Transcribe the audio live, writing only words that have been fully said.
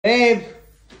Babe,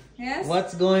 Yes?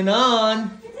 what's going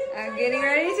on? I'm getting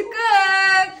ready to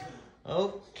cook.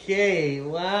 Okay,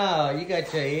 wow, you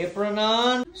got your apron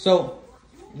on. So,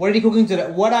 what are you cooking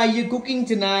today? What are you cooking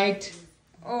tonight?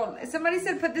 Oh, somebody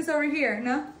said put this over here,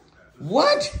 no?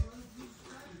 What?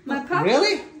 My pup?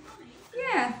 Really?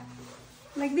 Yeah,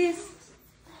 like this.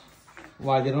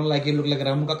 Why, they don't like you look like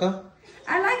Ramu Kaka?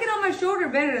 I like it on my shoulder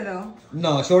better though.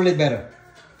 No, surely better.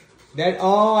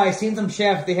 Oh, I seen some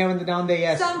chefs, they have it down there,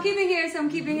 yes. Some keep it here, some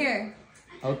keep it here.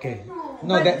 Okay.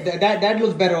 No, that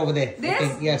looks better over there. This? I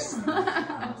think, yes.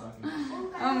 Oh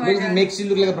my God. Makes you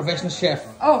look like a professional chef.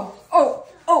 Oh,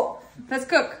 let's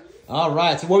cook. All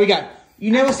right, so what we got?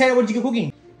 You never said what you're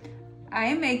cooking. I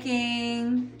am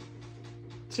making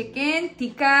chicken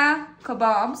tikka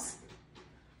kebabs,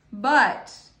 but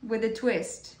with a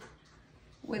twist.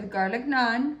 With garlic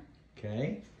naan,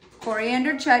 Okay.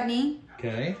 coriander chutney,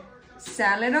 Okay.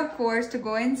 salad of course to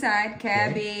go inside,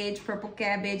 cabbage, purple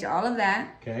cabbage, all of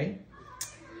that. Okay.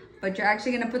 But you're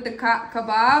actually gonna put the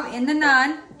kebab in the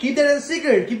naan. Keep that as a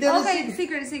secret. Keep that as a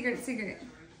secret. Secret.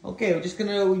 Okay, we're just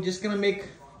gonna make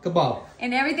kebab.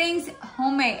 And everything's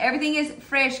homemade. Everything is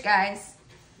fresh, guys.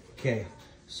 Okay.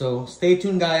 So stay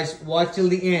tuned, guys. Watch till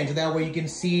the end. So that way you can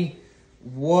see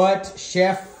what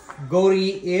Chef Gori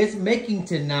is making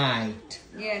tonight.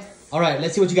 Yes. All right,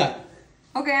 let's see what you got.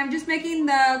 Okay, I'm just making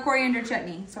the coriander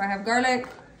chutney. So I have garlic,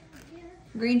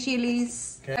 green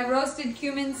chilies, I have roasted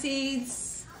cumin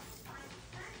seeds,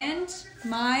 and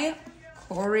my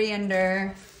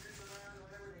coriander.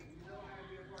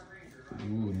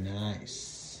 Ooh,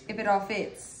 nice. If it all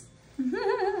fits.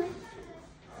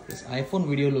 This iPhone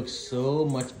video looks so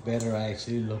much better.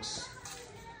 Actually, looks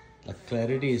the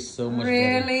clarity is so much better.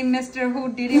 Really, Mr.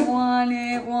 Who didn't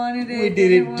wanted it. We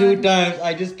did it 2 times.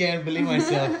 I just can't believe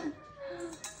myself.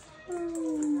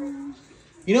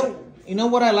 You know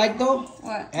what I like though?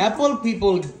 What? Apple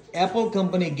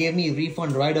company gave me a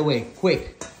refund right away,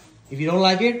 quick. If you don't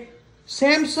like it,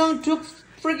 Samsung took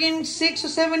freaking 6 or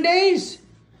 7 days.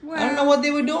 Well, I don't know what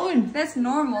they were doing. That's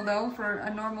normal though for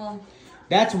a normal.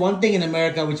 That's one thing in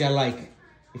America which I like.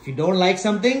 If you don't like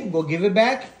something, go give it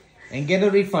back and get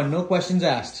a refund, no questions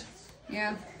asked.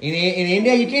 Yeah. In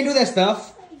India, you can't do that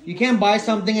stuff. You can't buy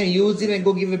something and use it and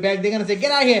go give it back. They're gonna say,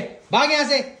 get out of here. Bhag yahan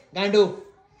se. Gandu.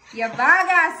 Ya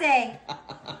bagase.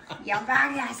 Ya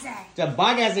bagase.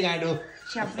 Bhag yahan se, gandu.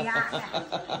 Chabriaga.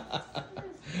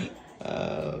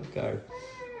 Oh, God.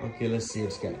 Okay, let's see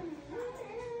what's got.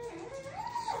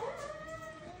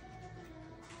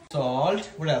 Salt.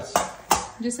 What else?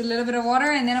 Just a little bit of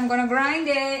water and then I'm gonna grind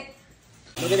it.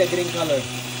 Look at that green color.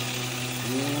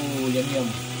 Ooh, yum yum.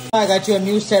 I got you a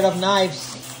new set of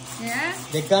knives. Yeah?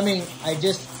 They're coming.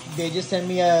 They just sent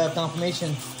me a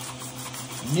confirmation.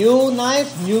 New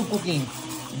knives, new cooking.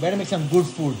 You better make some good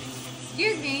food.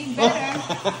 Excuse me, better.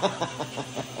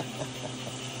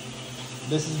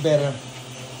 This is better.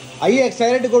 Are you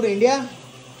excited to go to India?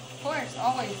 Of course,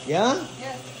 always. Yeah?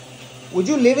 Yes. Would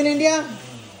you live in India?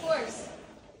 Of course.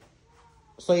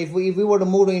 So if we were to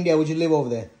move to India, would you live over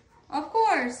there? Of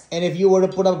course. And if you were to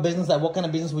put up a business, like what kind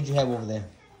of business would you have over there?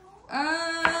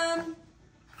 I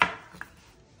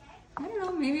don't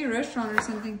know, maybe a restaurant or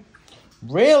something.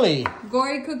 Really?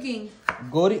 Gori cooking.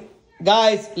 Gori,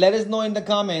 guys, let us know in the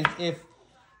comments if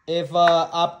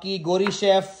aapki Gori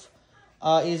chef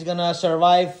is gonna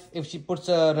survive if she puts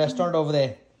a restaurant over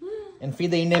there and feed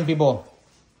the Indian people.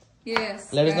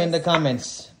 Yes. Let us know in the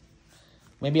comments.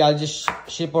 Maybe I'll just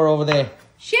ship her over there.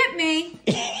 Ship me.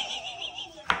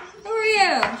 For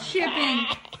real, shipping.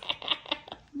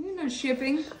 You're not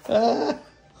shipping.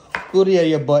 Courier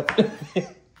your butt.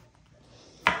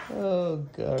 Oh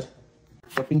God.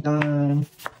 Shopping time.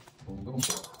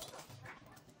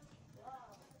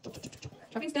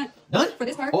 Shopping's done. Done? For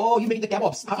this part. Oh, you make the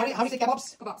kebabs. How do you say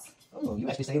kebabs? Kebabs. Oh, you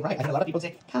actually say it right. I heard a lot of people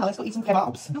say, "Cal, let's go eat some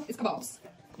kebabs." No, it's kebabs.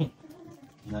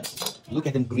 Nice. Look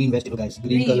at them green vegetables, guys.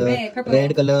 Green color, red, purple.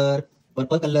 red color,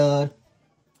 purple color,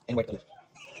 and white color.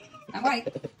 I'm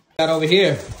white. Got over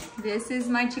here. This is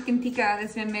my chicken tikka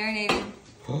that's been marinated.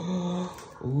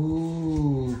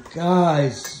 Ooh,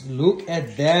 guys, look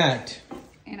at that.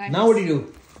 And Now what do you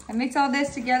do? I mix all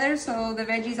this together so the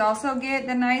veggies also get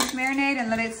the nice marinade and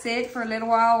let it sit for a little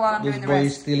while I'm This doing the boy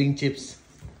is rest. stealing chips.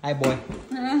 Hi, boy.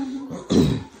 Hi,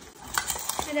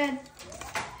 Dad.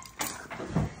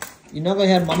 You not gonna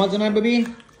have mama tonight, baby?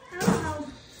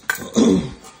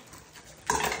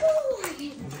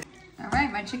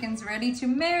 Alright, my chicken's ready to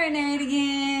marinate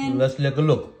again. Let's take a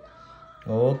look.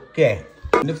 Okay.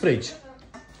 In the fridge.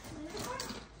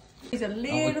 It's a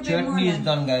little Our bit more chutney is than...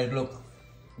 done, guys. Look.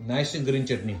 Nice green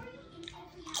chutney.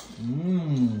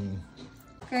 Mmm.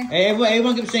 Okay.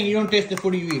 Everyone keeps saying you don't taste the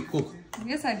food you eat. Cook.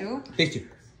 Yes, I do. Taste it.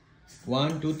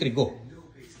 1, 2, 3, go.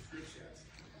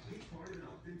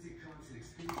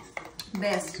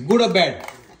 Best. Good or bad?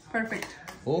 Perfect.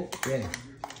 Okay.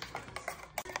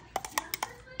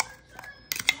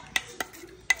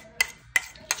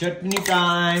 Chutney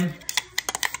time.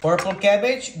 Purple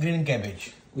cabbage, green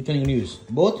cabbage. Which one are you gonna use?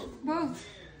 Both? Both.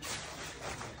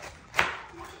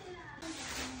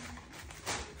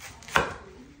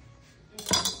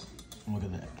 Look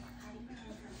at that.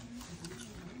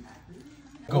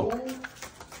 Go.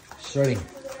 Starting.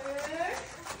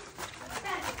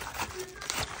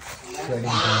 Starting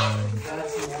time.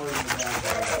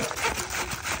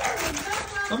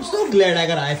 I'm so glad I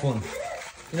got an iPhone.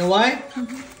 You know why?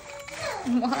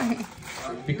 Why?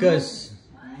 Because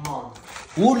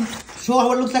would show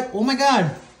how it looks like. Oh my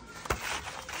god.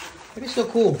 It is so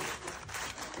cool.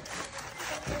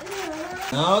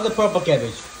 Now the purple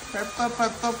cabbage. Purple,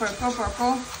 purple, purple,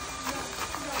 purple.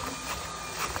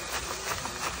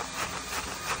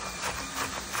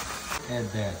 Add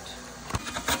that.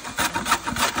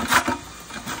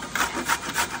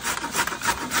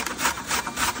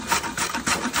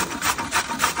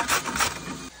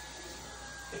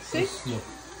 See? Look.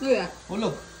 Look at that. Oh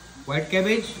look. White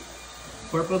cabbage,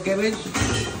 purple cabbage,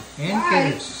 and White.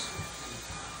 carrots.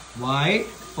 White,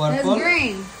 That's purple.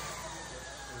 green.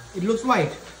 It looks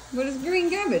white. What is green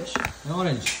cabbage? And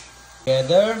orange.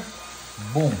 Together,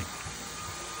 boom.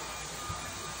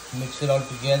 Mix it all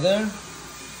together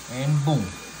and boom.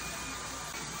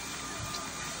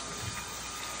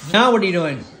 Now what are you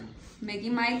doing?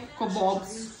 Making my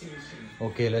kebabs.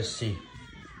 Okay, let's see.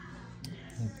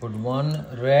 Put one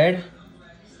red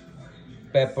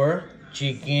pepper,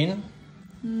 chicken.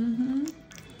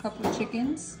 Couple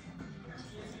chickens.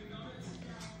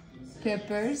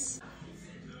 Peppers.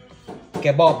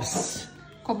 Kebabs.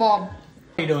 Kebab.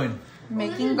 What are you doing?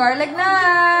 Making garlic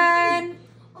naan.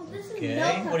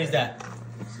 Okay, what is that?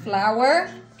 Flour.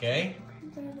 Okay.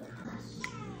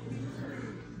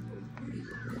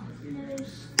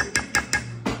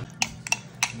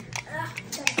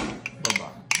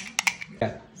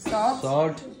 Yeah. Salt.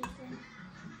 Salt.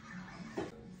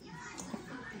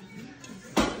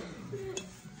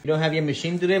 You don't have your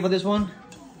machine today for this one?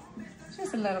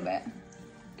 Just a little bit.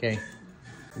 Okay.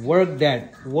 Work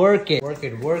that. Work it. Work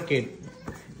it. Work it.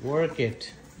 Work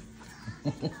it.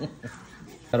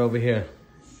 Right over here.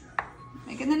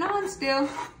 Making the naan still.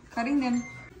 Cutting them.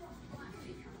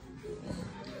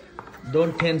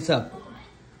 Don't tense up.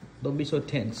 Don't be so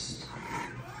tense.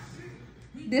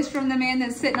 This from the man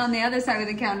that's sitting on the other side of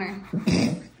the counter.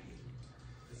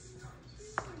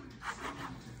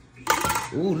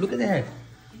 Ooh, look at that.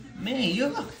 Man, you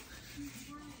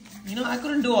know, I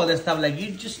couldn't do all this stuff. Like,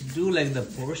 you just do like the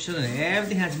portion and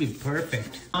everything has to be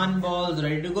perfect. Naan balls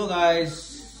ready to go,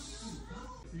 guys.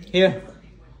 Here.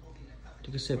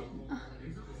 Take a sip.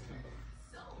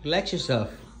 Relax yourself.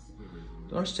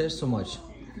 Don't stress so much.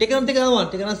 Take another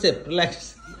one. Take another sip.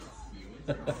 Relax.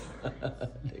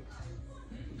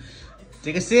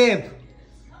 Take a sip.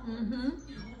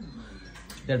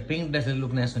 That pink doesn't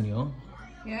look nice on you. Huh?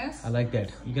 Yes. I like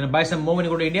that. You gonna buy some more when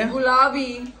you go to India?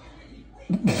 Gulabi.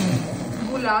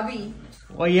 Gulabi.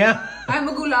 Oh yeah? I'm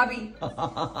a gulabi.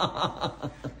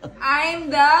 I'm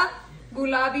the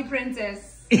gulabi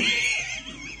princess.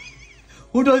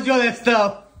 Who told you all that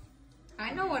stuff?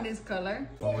 I know what is color.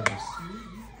 What was this?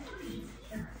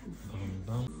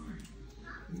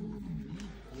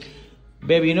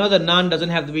 Baby, you know the naan doesn't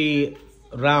have to be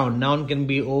round. Naan can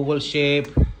be oval shape.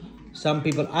 Some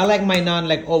people, I like my naan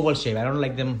like oval shape. I don't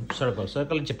like them circle.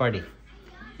 Circle and chapati.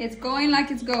 It's going like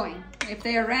it's going. If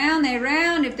they're round, they're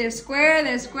round. If they're square,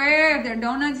 they're square. If they're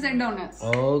donuts, they're donuts.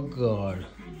 Oh God.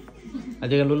 Are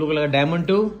they gonna look like a diamond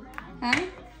too? Huh?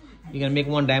 You gonna make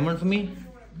one diamond for me?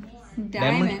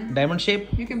 Diamond. Diamond shape?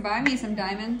 You can buy me some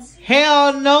diamonds.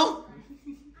 Hell no.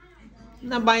 I'm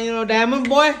not buying you no diamond,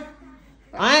 boy.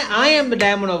 I am the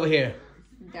diamond over here.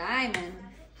 Diamond.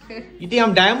 You think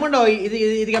I'm diamond or you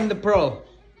think I'm the pearl?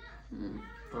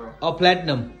 Or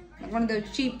platinum? Like one of those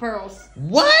cheap pearls.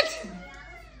 What?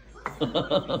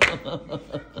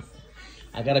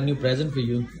 I got a new present for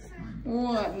you.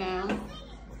 What now?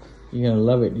 You're gonna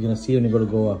love it. You're gonna see when you go to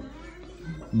Goa.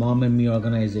 Mom and me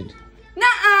organize it.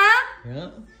 Nuh-uh. Yeah?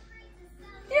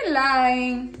 You're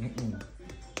lying.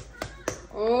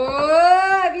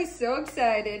 Oh, I'd be so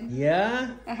excited.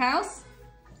 Yeah? A house?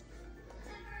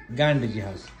 Gandhiji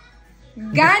house.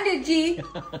 Gandhiji.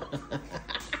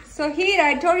 So here,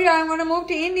 I told you I want to move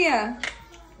to India.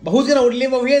 But who's gonna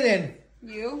live over here then?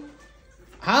 You?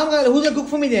 Who's gonna cook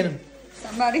for me then?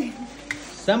 Somebody.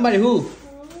 Somebody who?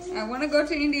 I want to go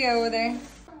to India over there.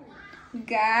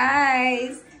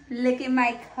 Guys, look at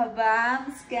my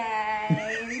kebabs,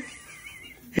 guys.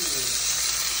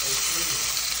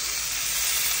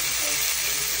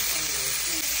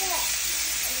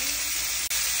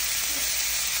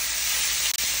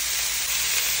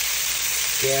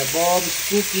 Kebabs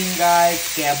cooking, guys.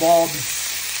 Kebabs.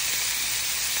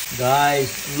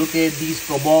 Guys, look at these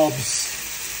kebabs.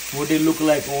 What they look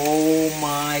like. Oh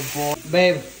my god.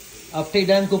 Babe, after you're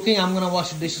done cooking, I'm gonna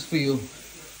wash the dishes for you.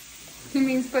 He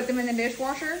means put them in the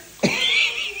dishwasher?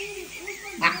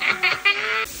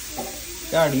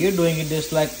 God, you're doing it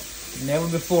just like never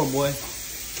before, boy.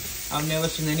 I've never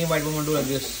seen any white woman do like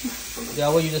this. They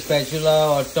always use a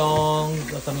spatula or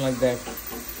tongs or something like that.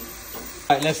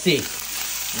 Alright, let's see.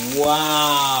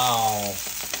 Wow.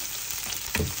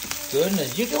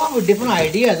 Goodness, you come up with different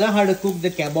ideas, huh? How to cook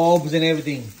the kebabs and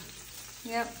everything.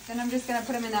 Yep, then I'm just gonna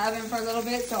put them in the oven for a little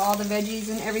bit so all the veggies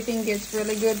and everything gets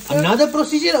really good cooked. Another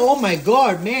procedure? Oh my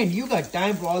god, man, you got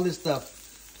time for all this stuff.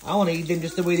 I want to eat them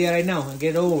just the way they are right now and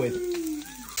get it over with.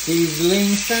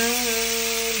 Sizzling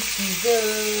sound,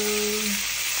 sizzle.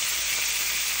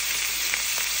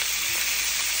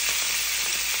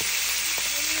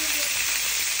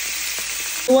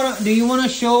 Do you wanna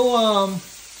show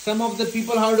some of the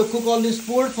people how to cook all this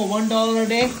food for $1 a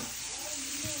day?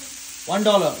 $1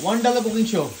 cooking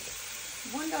show.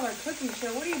 $1 cooking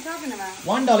show? What are you talking about?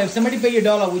 $1. If somebody pay you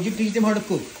 $1, would you teach them how to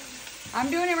cook? I'm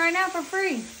doing it right now for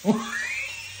free.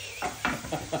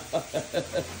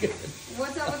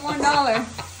 What's up with $1?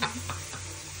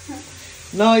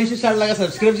 No, you should start like a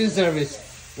subscription service.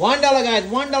 $1 guys,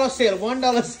 $1 sale,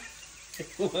 $1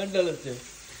 sale. $1 sale.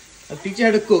 I'll teach you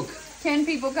how to cook. 10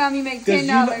 people come, you make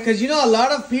 $10. Because you know a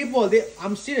lot of people,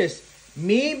 I'm serious.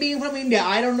 Me being from India,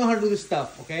 I don't know how to do this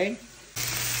stuff, okay?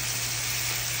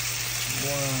 Wow.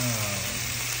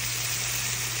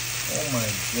 Oh my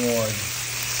god.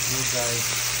 You guys.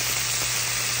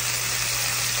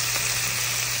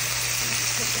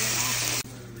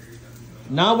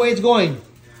 Now where it's going?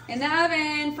 In the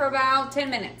oven for about 10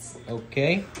 minutes.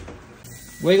 Okay.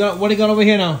 What do you got over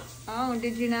here now? Oh,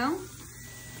 did you know?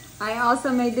 I also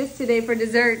made this today for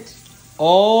dessert.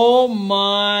 Oh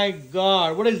my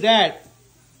god. What is that?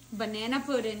 Banana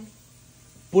pudding.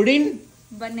 Pudding?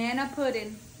 Banana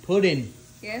pudding. Pudding.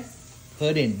 Yes.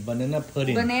 Pudding. Banana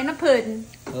pudding. Banana pudding.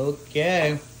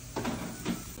 Okay.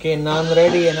 Okay, naan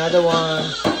ready. Another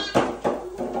one.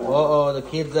 Uh-oh, the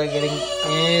kids are getting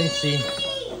antsy.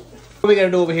 What are we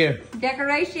gonna do over here?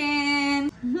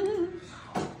 Decoration.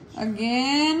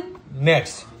 Again.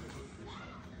 Next.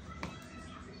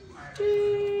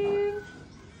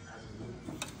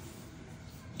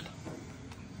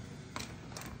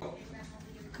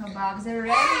 Kebabs are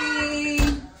ready.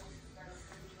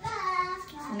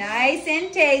 Nice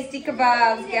and tasty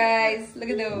kebabs, guys. Look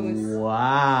at those.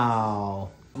 Wow.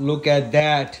 Look at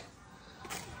that.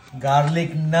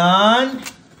 Garlic naan.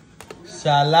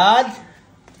 Salad.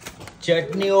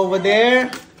 Chutney over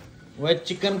there. With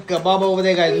chicken kebab over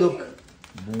there, guys. Look.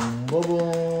 Boom, boom,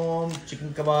 boom.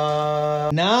 Chicken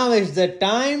kebab. Now is the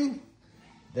time.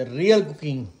 The real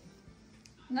cooking.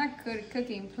 Not good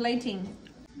cooking, plating.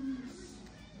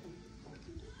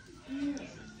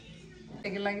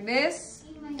 Take it like this.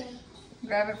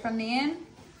 Grab it from the end.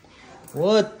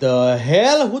 What the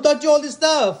hell? Who taught you all this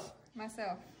stuff?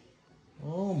 Myself.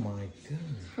 Oh my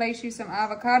goodness. Place you some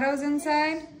avocados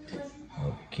inside.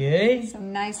 Okay.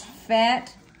 Some nice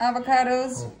fat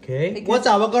avocados. Okay. What's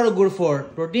avocado good for?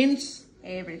 Proteins?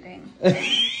 Everything.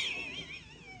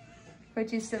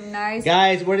 Put you some nice...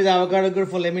 Guys, what is avocado good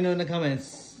for? Let me know in the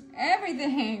comments.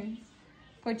 Everything.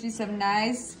 Put you some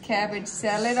nice cabbage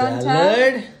salad on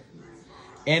top.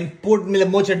 And put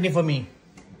more chutney for me.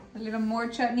 A little more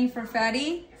chutney for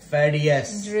fatty. Fatty,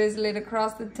 yes. Drizzle it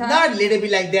across the top. Not little bit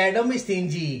like that. Don't be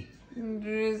stingy.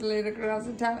 Drizzle it across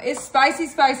the top. It's spicy,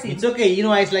 spicy. It's okay. You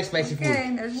know I like spicy food.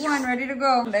 Okay, there's one ready to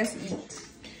go. Let's eat.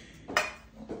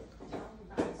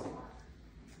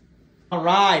 All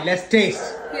right, let's taste.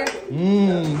 Here.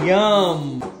 Mmm,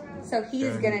 yum. So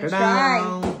he's gonna try.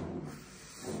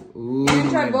 Ooh. You're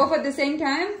gonna try both at the same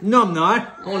time? No, I'm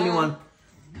not. Only one.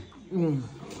 Mm.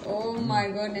 Oh my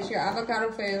goodness, your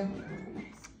avocado fail.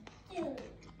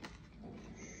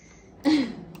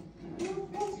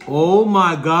 Oh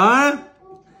my god.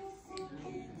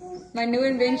 My new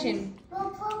invention.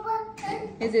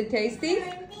 Is it tasty?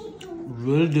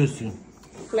 Really juicy.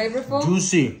 Flavorful?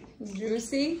 Juicy.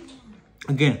 Juicy?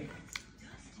 Again.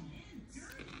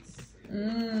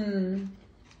 Mmm.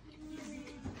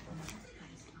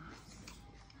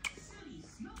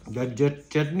 That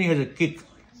chutney has a kick.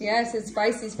 Yes, it's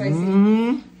spicy, spicy.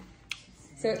 Mm-hmm.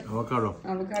 So, Avocado.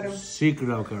 avocado. Secret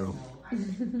avocado.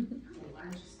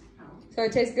 So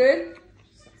it tastes good?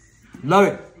 Love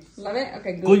it. Love it?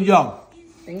 Okay, good. Good job.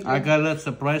 Thank you. I got a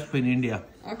surprise for in India.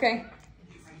 Okay.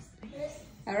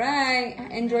 All right.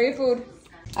 Enjoy your food.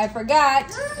 I forgot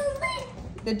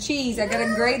the cheese. I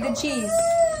gotta grate the cheese.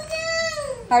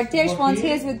 Hartish wants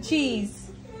his with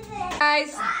cheese.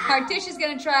 Guys, Hartish is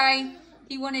gonna try.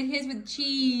 He wanted his with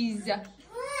cheese.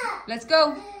 Let's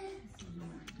go.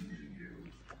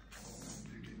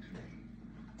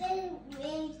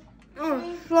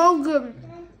 Oh, so good.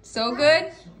 So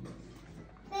good?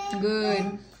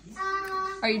 Good.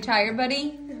 Are you tired,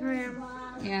 buddy?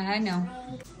 Yeah, I know.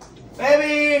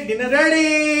 Baby, dinner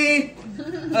ready.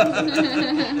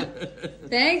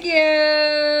 Thank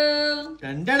you.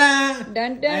 Dun, dun, dun.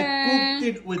 Dun, dun. I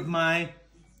cooked it with my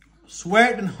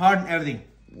sweat and heart and everything.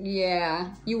 Yeah,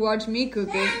 you watch me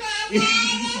cook it.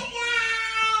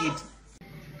 Eat.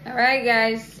 All right,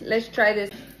 guys, let's try this.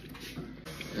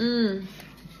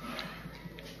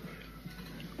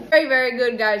 Very, very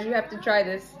good, guys. You have to try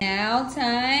this. Now,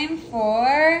 time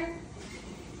for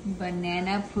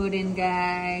banana pudding,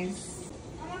 guys.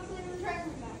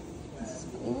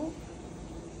 Scoop.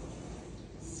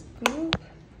 Scoop.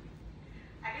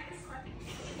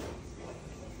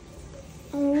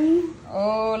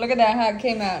 Oh, look at that, how it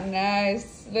came out.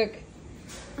 Nice. Look.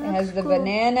 It has the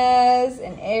bananas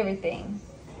and everything.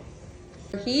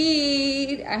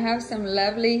 Heat. I have some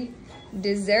lovely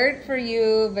dessert for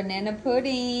you. Banana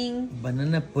pudding.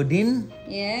 Banana pudding?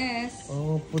 Yes.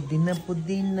 Oh, pudina,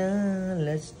 pudina.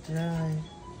 Let's try.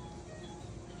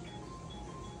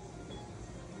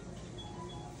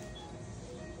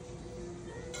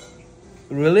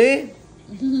 Really?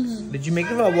 Did you make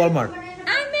it for Walmart?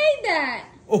 I made that.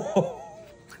 Oh.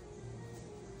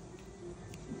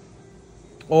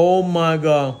 Oh my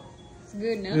god. It's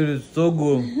good, no? It is so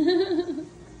good.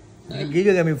 You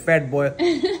got me fat, boy.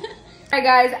 Alright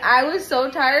guys, I was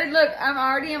so tired. Look, I'm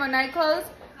already in my night clothes.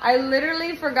 I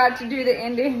literally forgot to do the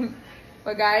ending.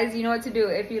 But guys, you know what to do.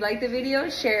 If you like the video,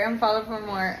 share and follow for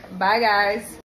more. Bye guys.